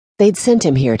They'd sent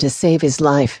him here to save his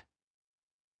life.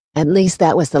 At least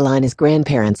that was the line his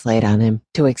grandparents laid on him,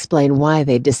 to explain why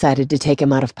they'd decided to take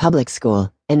him out of public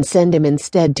school and send him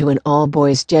instead to an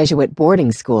all-boys Jesuit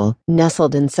boarding school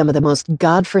nestled in some of the most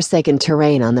God-forsaken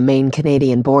terrain on the Maine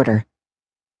Canadian border.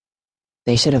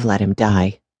 They should have let him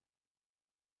die.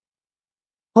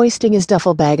 Hoisting his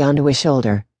duffel bag onto his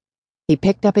shoulder, he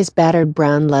picked up his battered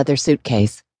brown leather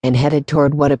suitcase and headed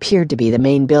toward what appeared to be the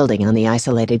main building on the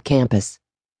isolated campus.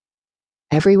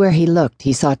 Everywhere he looked,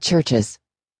 he saw churches,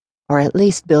 or at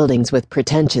least buildings with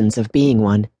pretensions of being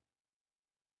one.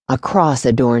 A cross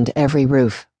adorned every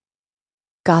roof.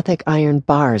 Gothic iron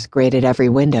bars grated every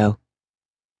window.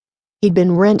 He'd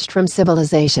been wrenched from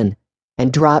civilization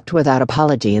and dropped without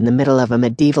apology in the middle of a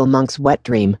medieval monk's wet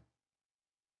dream.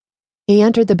 He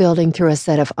entered the building through a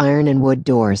set of iron and wood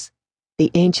doors,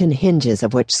 the ancient hinges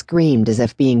of which screamed as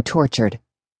if being tortured.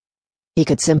 He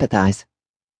could sympathize.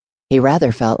 He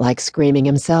rather felt like screaming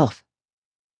himself.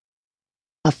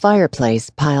 A fireplace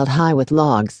piled high with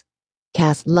logs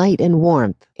cast light and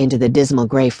warmth into the dismal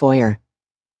gray foyer.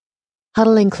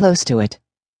 Huddling close to it,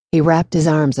 he wrapped his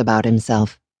arms about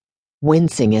himself,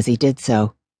 wincing as he did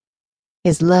so.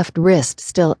 His left wrist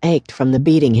still ached from the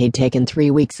beating he'd taken 3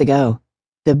 weeks ago,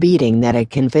 the beating that had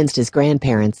convinced his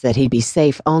grandparents that he'd be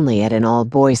safe only at an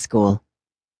all-boys school.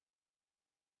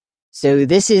 "So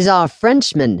this is our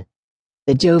Frenchman,"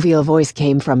 the jovial voice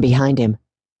came from behind him.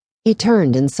 He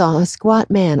turned and saw a squat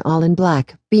man all in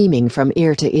black, beaming from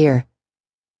ear to ear.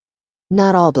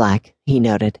 Not all black, he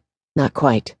noted. Not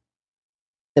quite.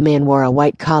 The man wore a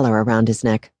white collar around his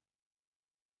neck.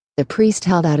 The priest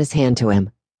held out his hand to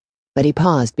him, but he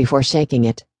paused before shaking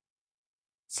it.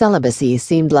 Celibacy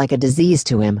seemed like a disease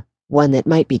to him, one that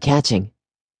might be catching.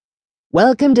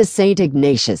 "Welcome to St.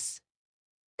 Ignatius.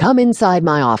 Come inside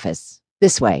my office.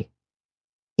 This way."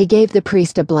 He gave the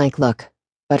priest a blank look,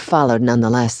 but followed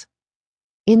nonetheless.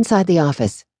 Inside the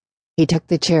office, he took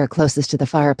the chair closest to the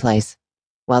fireplace,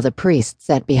 while the priest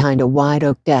sat behind a wide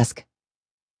oak desk.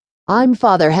 "I'm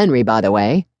Father Henry, by the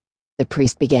way," the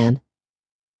priest began.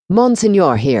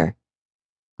 "Monsignor here.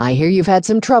 I hear you've had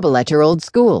some trouble at your old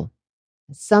school.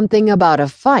 Something about a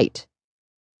fight.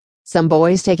 Some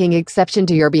boys taking exception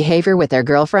to your behavior with their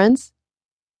girlfriends?"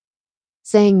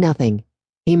 Saying nothing,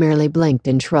 he merely blinked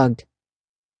and shrugged.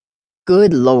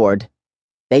 "Good Lord.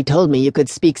 They told me you could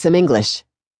speak some English."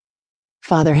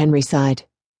 Father Henry sighed.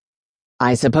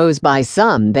 "I suppose by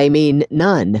some they mean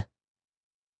none.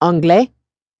 Anglais?"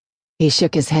 He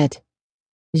shook his head.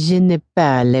 "Je ne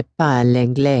parle pas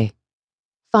l'anglais."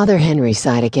 Father Henry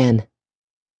sighed again.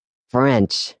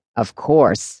 "French, of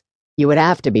course. You would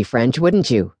have to be French, wouldn't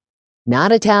you?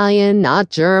 Not Italian, not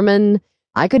German.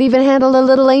 I could even handle a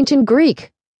little ancient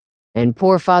Greek. And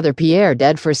poor Father Pierre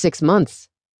dead for 6 months.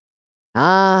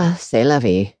 Ah, c'est la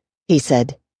vie," he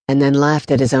said, and then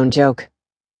laughed at his own joke.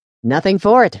 "Nothing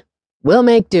for it. We'll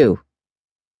make do."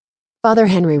 Father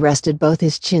Henry rested both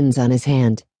his chins on his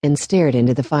hand and stared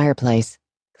into the fireplace,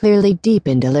 clearly deep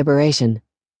in deliberation.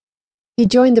 He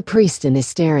joined the priest in his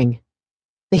staring.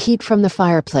 The heat from the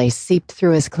fireplace seeped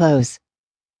through his clothes,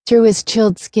 through his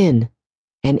chilled skin,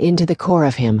 and into the core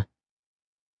of him.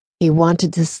 He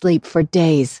wanted to sleep for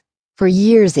days, for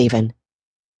years even.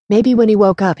 Maybe when he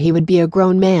woke up he would be a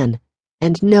grown man,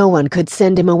 and no one could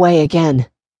send him away again.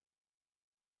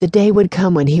 The day would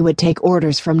come when he would take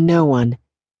orders from no one,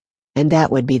 and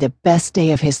that would be the best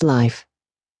day of his life.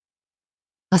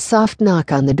 A soft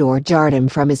knock on the door jarred him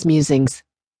from his musings.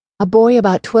 A boy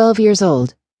about 12 years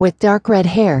old, with dark red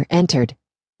hair, entered,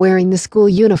 wearing the school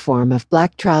uniform of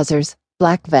black trousers,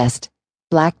 black vest,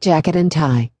 black jacket and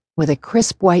tie, with a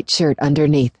crisp white shirt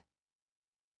underneath.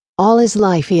 All his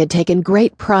life he had taken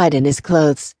great pride in his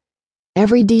clothes,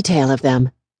 every detail of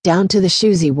them, down to the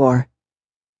shoes he wore.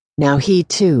 Now he,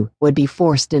 too, would be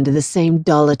forced into the same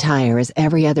dull attire as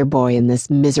every other boy in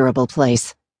this miserable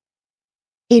place.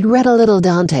 He'd read a little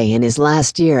Dante in his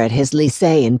last year at his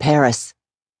lycée in Paris.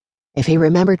 If he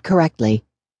remembered correctly,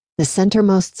 the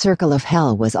centermost circle of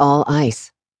hell was all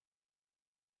ice.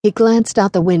 He glanced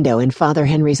out the window in Father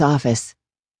Henry's office.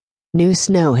 New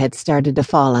snow had started to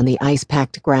fall on the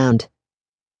ice-packed ground.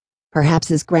 Perhaps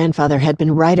his grandfather had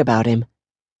been right about him.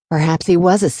 Perhaps he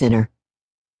was a sinner.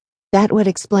 That would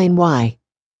explain why,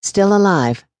 still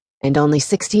alive, and only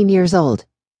 16 years old,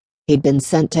 he'd been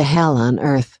sent to hell on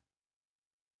earth.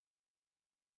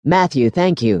 "Matthew,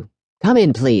 thank you. Come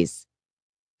in, please."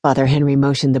 Father Henry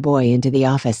motioned the boy into the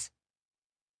office.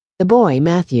 The boy,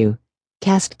 Matthew,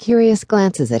 cast curious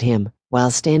glances at him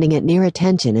while standing at near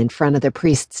attention in front of the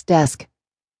priest's desk.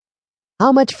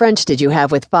 "How much French did you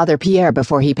have with Father Pierre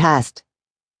before he passed?"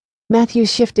 Matthew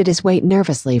shifted his weight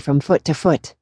nervously from foot to foot